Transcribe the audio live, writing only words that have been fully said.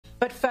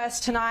But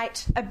first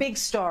tonight, a big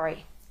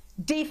story.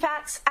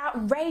 DFAT's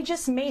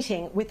outrageous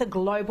meeting with a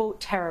global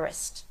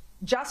terrorist.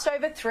 Just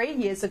over 3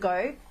 years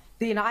ago,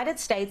 the United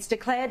States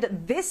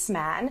declared this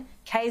man,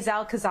 Qais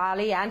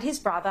al-Khazali, and his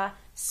brother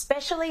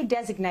specially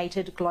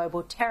designated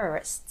global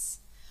terrorists.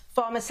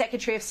 Former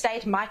Secretary of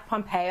State Mike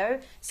Pompeo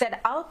said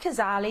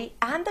al-Khazali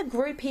and the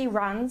group he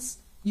runs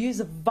use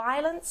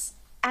violence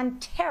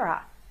and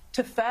terror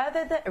to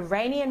further the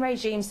Iranian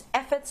regime's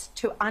efforts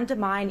to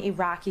undermine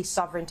Iraqi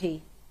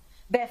sovereignty.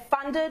 They're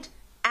funded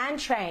and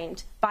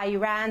trained by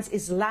Iran's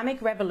Islamic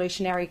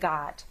Revolutionary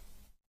Guard.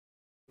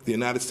 The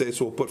United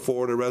States will put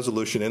forward a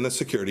resolution in the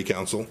Security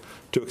Council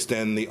to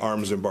extend the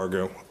arms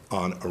embargo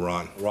on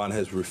Iran. Iran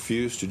has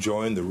refused to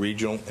join the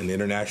regional and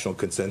international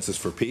consensus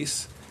for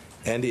peace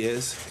and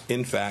is,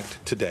 in fact,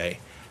 today,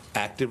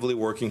 actively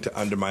working to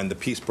undermine the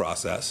peace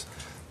process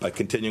by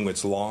continuing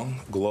its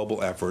long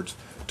global efforts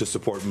to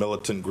support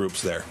militant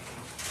groups there.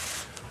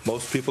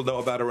 Most people know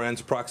about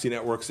Iran's proxy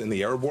networks in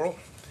the Arab world,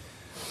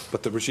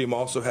 but the regime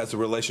also has a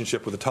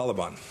relationship with the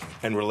Taliban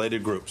and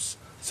related groups,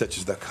 such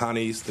as the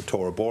Haqqanis, the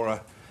Tora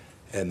Bora,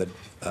 and the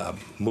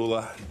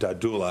Mullah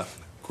Dadullah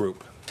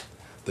group.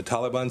 The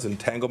Taliban's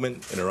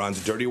entanglement in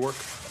Iran's dirty work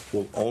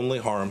will only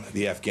harm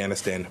the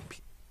Afghanistan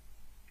people.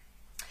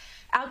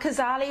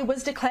 Al-Khazali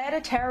was declared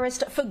a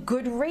terrorist for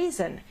good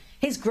reason.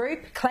 His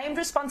group claimed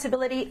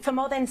responsibility for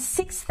more than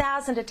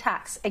 6,000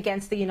 attacks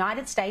against the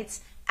United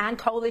States and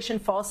coalition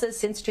forces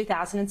since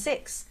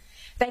 2006.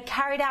 They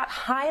carried out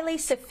highly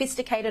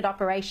sophisticated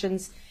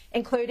operations,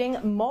 including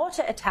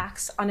mortar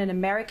attacks on an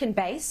American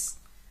base,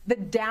 the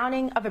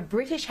downing of a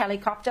British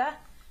helicopter,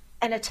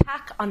 an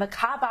attack on the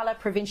Karbala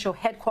provincial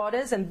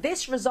headquarters, and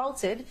this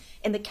resulted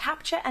in the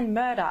capture and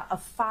murder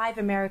of 5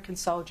 American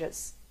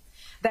soldiers.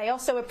 They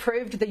also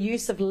approved the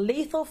use of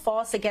lethal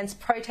force against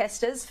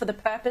protesters for the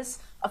purpose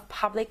of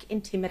public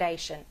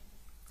intimidation.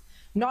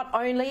 Not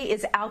only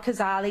is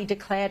al-Khazali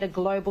declared a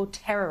global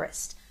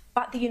terrorist,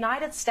 but the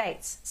United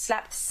States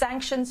slapped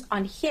sanctions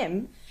on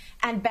him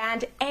and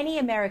banned any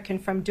American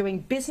from doing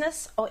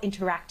business or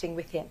interacting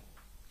with him.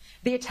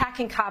 The attack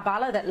in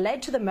Karbala that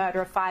led to the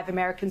murder of 5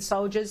 American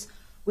soldiers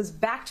was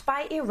backed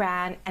by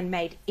Iran and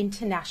made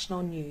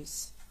international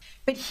news.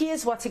 But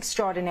here's what's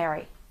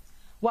extraordinary.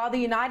 While the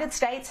United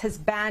States has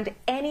banned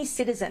any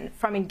citizen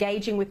from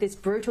engaging with this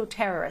brutal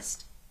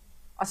terrorist,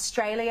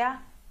 Australia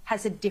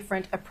has a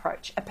different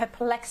approach, a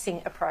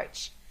perplexing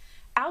approach.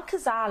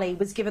 Al-Khazali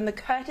was given the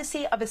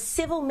courtesy of a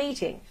civil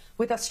meeting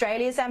with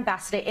Australia's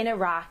ambassador in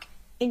Iraq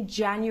in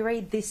January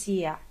this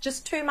year,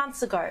 just 2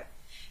 months ago,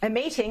 a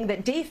meeting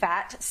that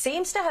DFAT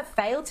seems to have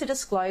failed to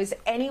disclose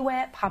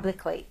anywhere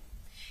publicly.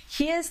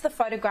 Here's the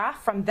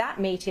photograph from that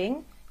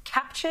meeting,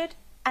 captured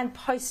and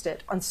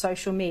posted on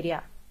social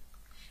media.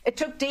 It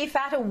took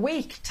DFAT a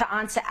week to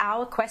answer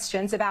our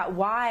questions about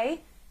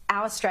why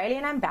our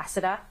Australian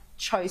ambassador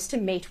chose to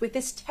meet with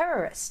this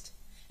terrorist.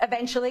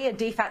 Eventually, a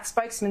DFAT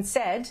spokesman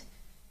said,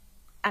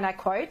 and I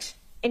quote,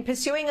 "In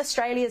pursuing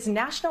Australia's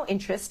national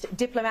interest,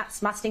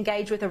 diplomats must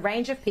engage with a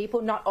range of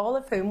people, not all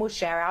of whom will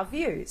share our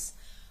views.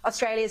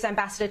 Australia's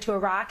ambassador to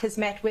Iraq has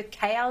met with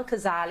Qais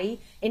al-Khazali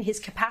in his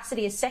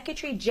capacity as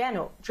Secretary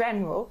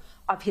General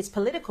of his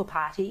political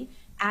party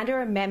and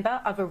a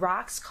member of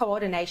Iraq's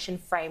Coordination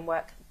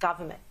Framework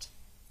government."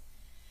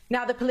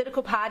 Now, the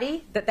political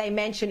party that they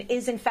mention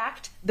is, in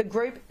fact, the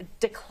group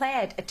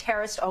declared a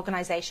terrorist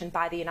organisation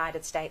by the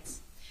United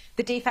States.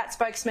 The DFAT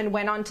spokesman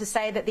went on to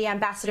say that the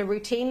ambassador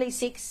routinely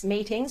seeks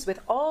meetings with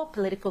all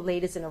political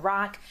leaders in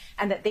Iraq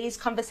and that these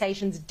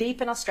conversations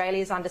deepen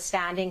Australia's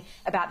understanding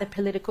about the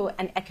political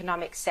and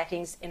economic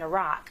settings in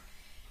Iraq.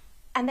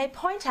 And they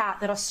point out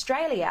that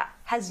Australia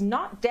has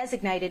not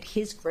designated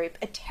his group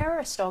a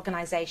terrorist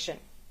organisation.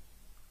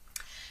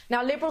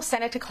 Now, Liberal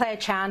Senator Claire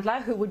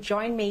Chandler, who would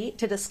join me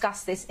to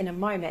discuss this in a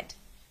moment,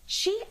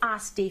 she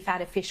asked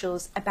DFAT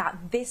officials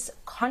about this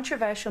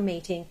controversial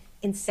meeting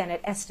in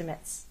Senate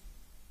estimates.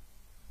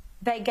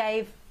 They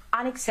gave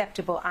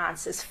unacceptable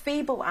answers,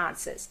 feeble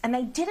answers, and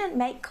they didn't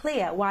make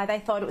clear why they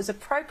thought it was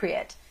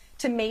appropriate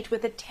to meet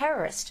with a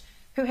terrorist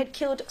who had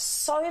killed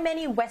so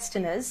many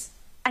Westerners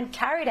and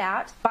carried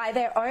out, by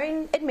their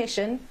own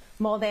admission,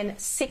 more than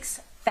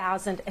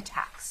 6,000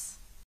 attacks.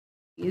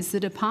 Is the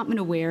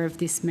department aware of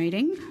this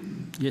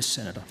meeting? Yes,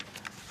 Senator.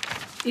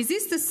 Is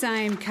this the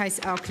same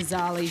Qais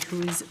al-Khazali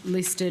who is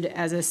listed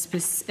as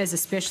a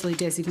specially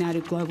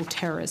designated global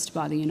terrorist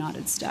by the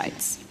United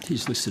States?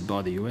 He's listed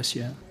by the US,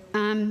 yeah.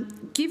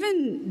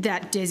 Given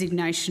that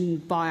designation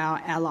by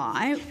our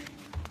ally,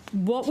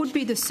 what would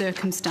be the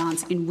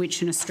circumstance in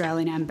which an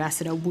Australian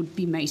ambassador would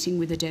be meeting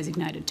with a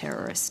designated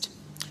terrorist?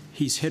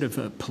 He's head of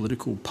a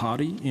political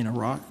party in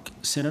Iraq,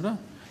 Senator.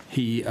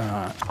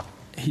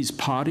 His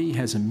party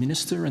has a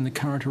minister in the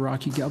current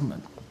Iraqi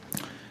government.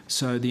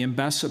 So the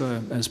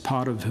ambassador, as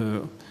part of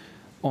her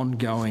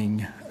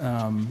ongoing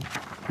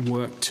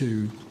work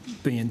to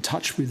be in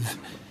touch with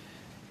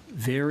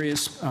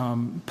various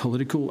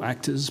political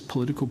actors,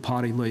 political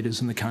party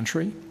leaders in the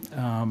country,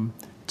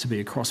 to be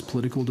across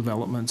political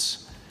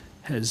developments,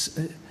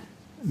 has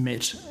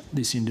met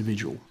this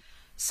individual.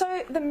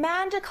 So the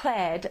man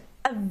declared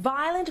a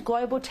violent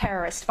global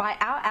terrorist by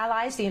our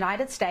allies, the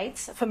United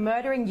States, for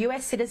murdering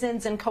US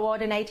citizens and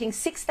coordinating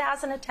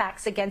 6,000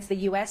 attacks against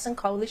the US and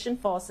coalition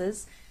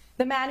forces.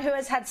 The man who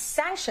has had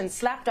sanctions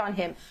slapped on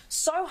him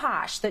so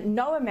harsh that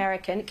no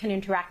American can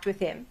interact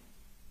with him.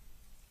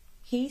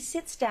 He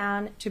sits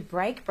down to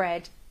break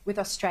bread with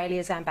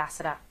Australia's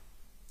ambassador.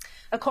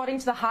 According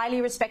to the highly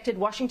respected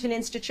Washington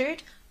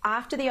Institute,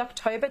 after the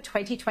October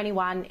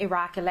 2021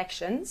 Iraq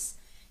elections,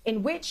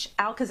 in which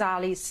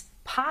al-Khazali's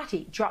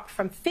party dropped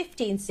from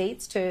 15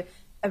 seats to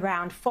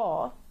around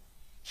 4,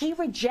 he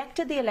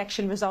rejected the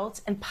election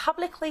results and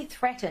publicly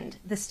threatened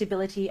the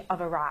stability of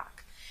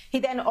Iraq. He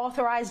then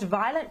authorised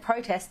violent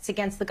protests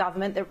against the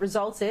government that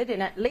resulted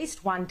in at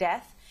least 1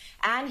 death,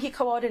 and he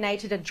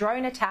coordinated a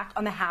drone attack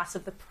on the house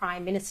of the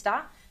Prime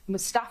Minister,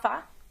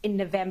 Mustafa, in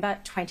November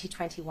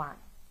 2021.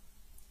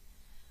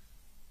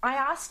 I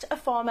asked a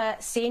former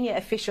senior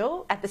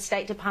official at the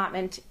State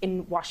Department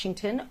in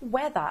Washington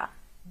whether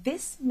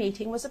this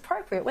meeting was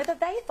appropriate, whether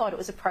they thought it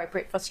was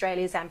appropriate for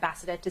Australia's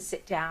ambassador to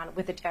sit down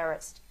with a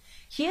terrorist.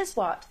 Here's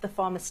what the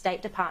former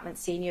State Department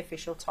senior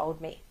official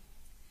told me.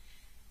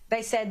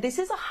 They said, "This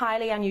is a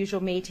highly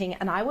unusual meeting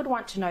and I would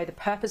want to know the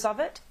purpose of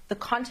it, the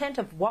content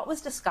of what was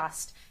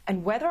discussed,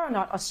 and whether or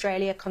not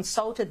Australia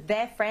consulted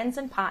their friends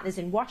and partners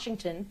in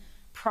Washington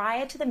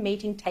prior to the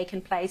meeting taking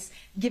place,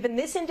 given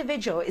this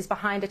individual is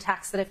behind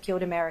attacks that have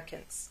killed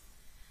Americans."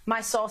 My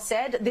source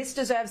said this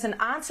deserves an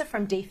answer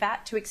from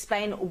DFAT to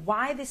explain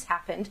why this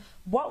happened,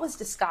 what was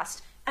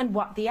discussed, and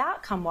what the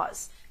outcome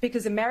was,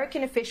 because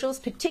American officials,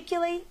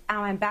 particularly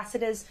our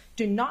ambassadors,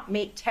 do not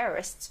meet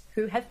terrorists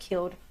who have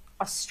killed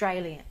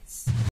Australians.